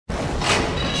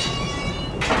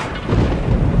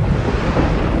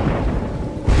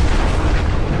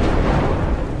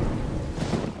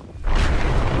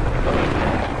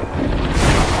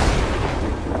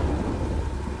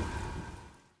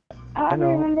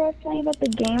remember I was telling you about the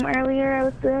game earlier I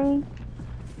was doing?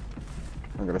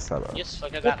 I'm gonna set up. Just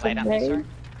look at that light at me, sir.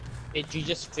 Did you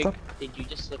just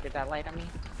look at that light at me?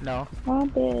 No. Stop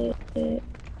it.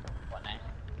 What name?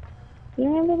 You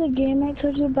remember the game I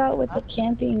told you about with the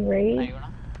camping raid?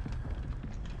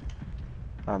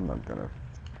 I'm not gonna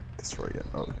destroy it.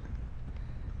 Okay.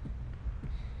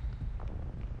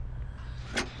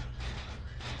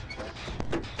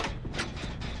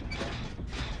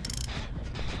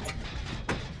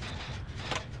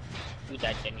 You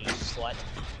died, then you slut.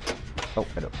 Oh,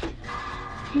 I know.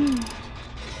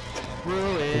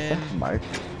 Ruin. Is that Mike?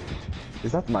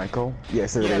 Is that Michael?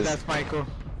 Yes, it is. Yeah, that's Michael.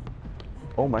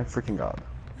 Oh my freaking god.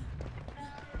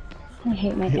 I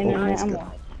hate my He internet. almost I'm get-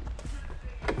 lost.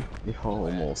 He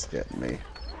almost get me.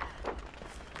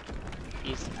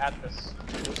 He's at this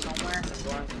somewhere. He's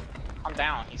going. Calm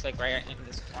down. He's like right in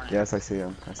this corner. Yes, I see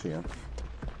him. I see him.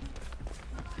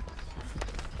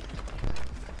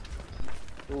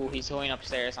 Ooh, he's going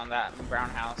upstairs on that brown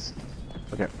house.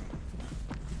 Okay.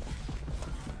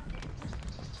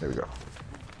 There we go.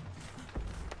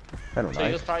 I don't So he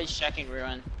know. was probably checking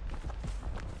Ruin.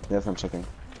 Yes, I'm checking.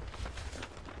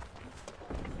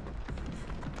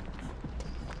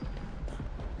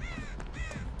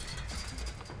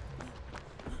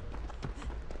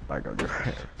 I got your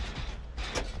hair.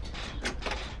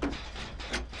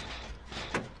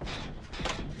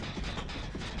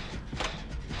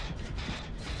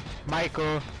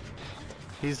 Michael.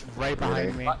 He's right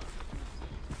behind me. What?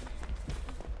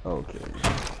 Okay.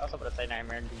 I was about to say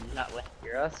Nightmare. Do you not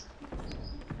hear us?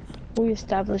 We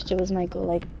established it was Michael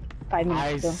like 5 I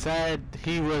minutes ago. said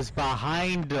he was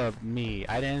behind me.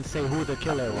 I didn't say who the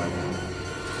killer was.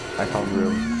 I found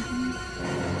room.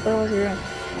 Where was your room?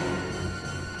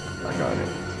 I got it.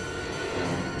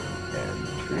 And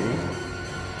 3,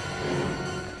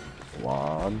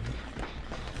 1.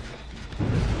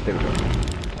 There we go.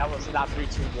 That was not 3,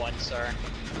 2, 1, sir.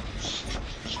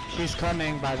 He's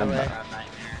coming, by the I'm way. back.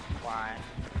 Nightmare. Why?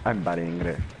 I'm batting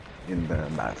it in the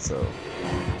mat, so.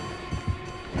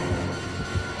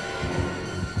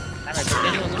 Nightmare, the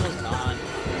video was almost gone.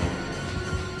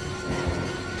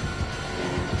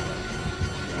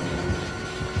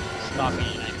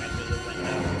 Stalking Nightmare through the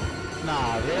window.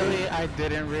 Nah, really? I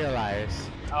didn't realize.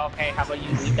 Okay, how about you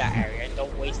leave that area and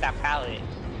don't waste that pallet?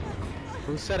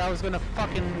 Who said I was gonna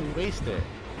fucking waste it?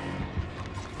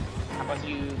 How about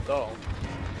you go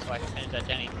so I can finish that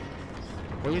Jenny?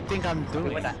 What do you think I'm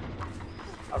doing? With that.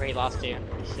 Okay, he lost you.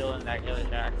 He's still in there, killing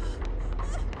there.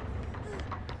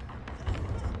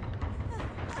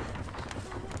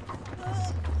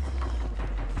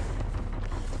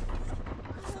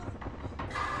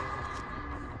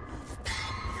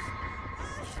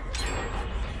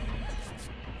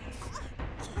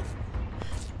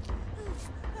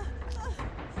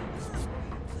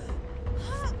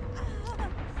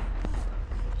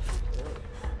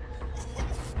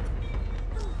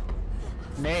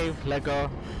 Nave, let go.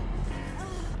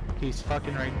 He's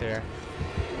fucking right there.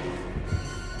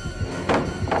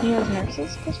 He has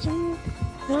nurses, question?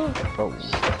 Oh.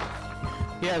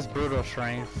 He has brutal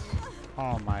strength.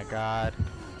 Oh my god.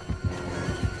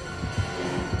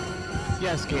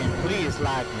 Yes, game, please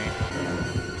lag me.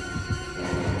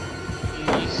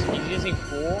 He's using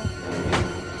Fool.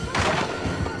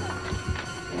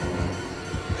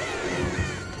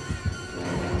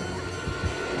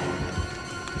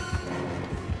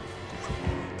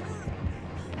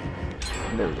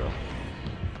 There we go.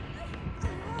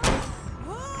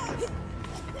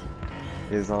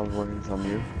 Is always on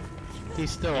you.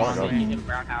 He's still Oh, on no. He's me. in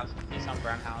Brown House. He's on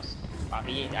Brown House. Wow,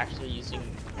 he ain't actually using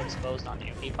Exposed on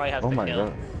you. He probably has Oh the my kill.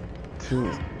 god.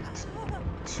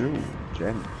 Two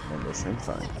Jen at the same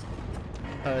time.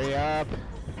 Hurry up.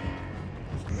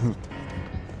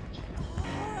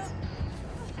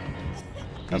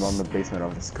 I'm on the basement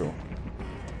of the school.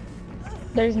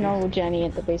 There's no Jenny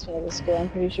at the basement of the school, I'm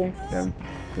pretty sure.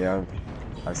 Yeah,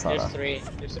 I saw There's that. 3.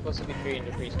 There's supposed to be 3 in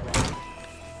the preschool.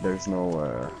 There's no,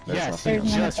 there's Yes, he nothing.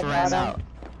 There's no just at the ran bottom.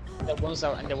 out.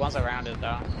 The ones around it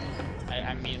though.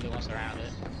 I mean the ones around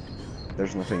it.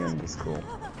 There's nothing in the school.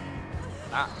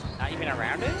 Not even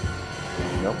around it?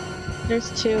 Nope.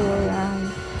 There's 2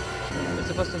 around. There's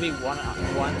supposed to be one on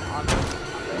the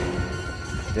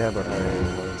Yeah, but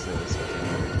what is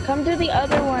this? Come to the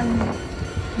other one.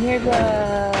 Near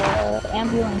the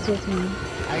ambulance with me.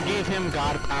 I gave him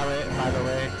God palette, by the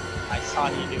way. I saw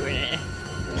you doing it.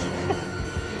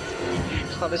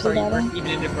 Oh, this See already that worked one?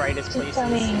 even in the brightest Keep places.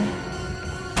 coming.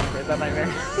 Where's that nightmare?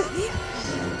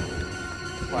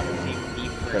 What a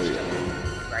deep There we burst go.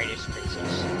 of brightest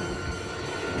places.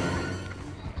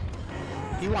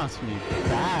 He wants me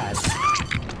bad.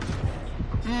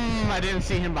 I didn't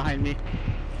see him behind me.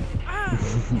 I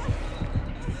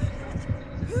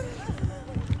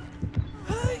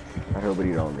hope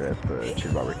you don't get the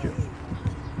chill barbecue.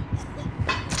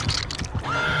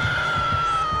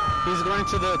 He's going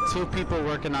to the 2 people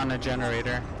working on a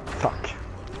generator. Fuck.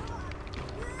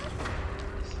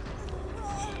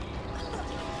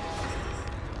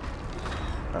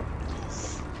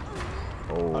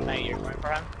 Oh, no, you're going for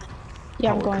him?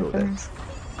 Yeah, I'm going for him.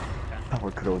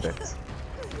 Power Crodette.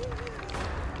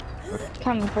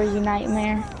 Coming for you,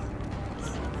 Nightmare.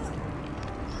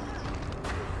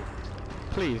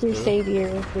 Please, Your dude. savior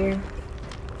is here.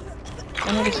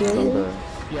 I'm gonna heal you.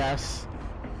 Yes.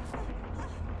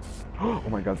 Oh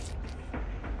my god.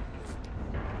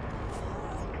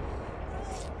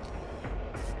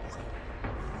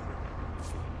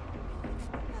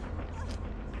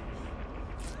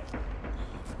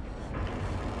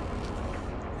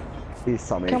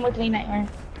 He's on me. Come with me, Nightmare.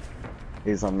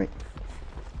 He's on me.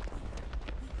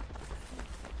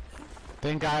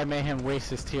 Thank God I made him waste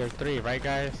his tier 3, right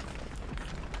guys?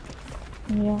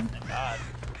 Yeah. Thank God.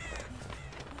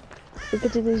 We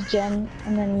could do this gen,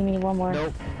 and then we need one more.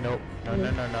 Nope, nope, no, no,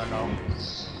 no, no, no.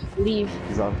 Leave.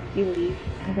 He's on. You leave.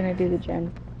 I'm gonna do the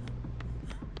gen.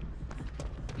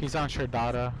 He's on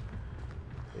Shardata.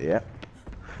 Yeah.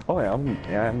 Oh yeah,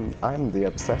 I'm the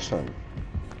obsession.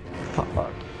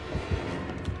 Fuck.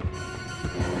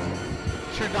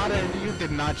 Shardata, you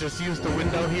did not just use the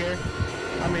window here.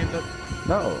 I mean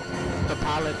No. the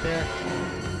pallet there.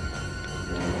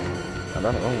 I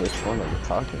don't know which one are you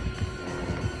talking.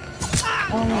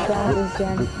 Oh my god, this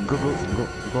gen. Go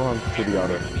on to the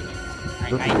other.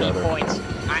 Go to I the need other. points.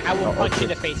 I will Oh, punch you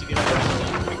in okay. the face if you don't punch me.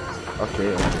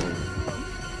 Okay.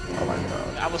 Oh my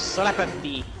god. I will slap at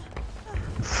the.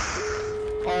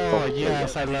 Oh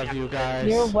yes, I love you guys.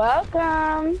 You're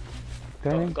welcome.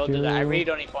 Thank Go you. do that. I really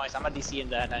don't need points. I'm a DC in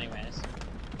that anyways.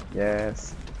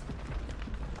 Yes.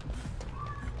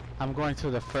 I'm going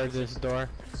to the furthest door.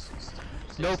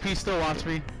 Nope, he still wants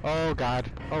me. Oh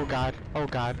god. Oh god. Oh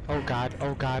god. Oh god.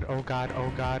 Oh god. Oh god. Oh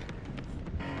god.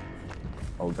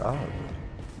 Oh god.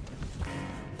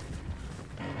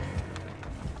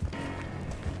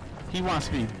 He wants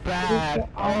me bad.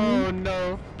 Oh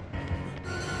no.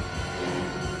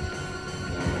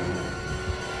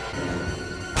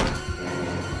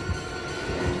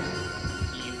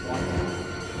 You want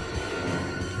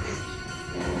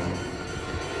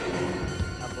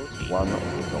a booty? One door.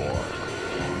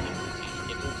 A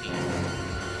booty.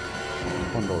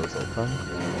 One door is open.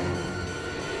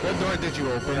 What door did you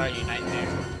Where are open? you, Nightmare?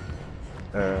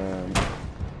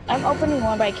 I'm opening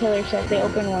one by Killer Chef. They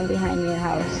open one behind your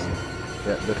house.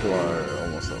 Yeah, the two are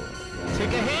almost over. Take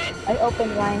a hit. I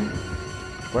opened mine.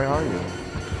 Where are you?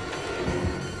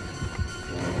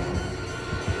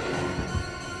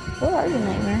 Where are you,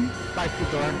 Nightmare? By the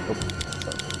door.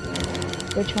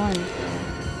 Which one?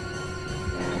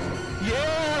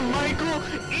 Yeah, Michael!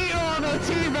 Eat on a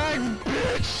teabag,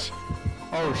 bitch!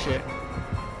 Oh shit.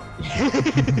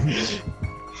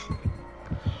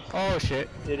 Oh shit.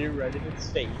 Did it right in its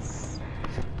face?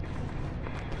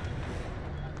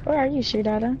 Where are you,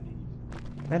 Shardata?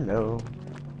 Hello.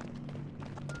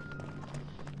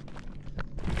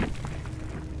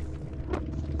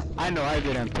 I know I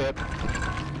didn't pip.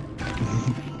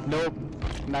 Nope.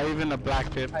 Not even a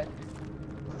black pip.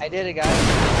 I did it, guys.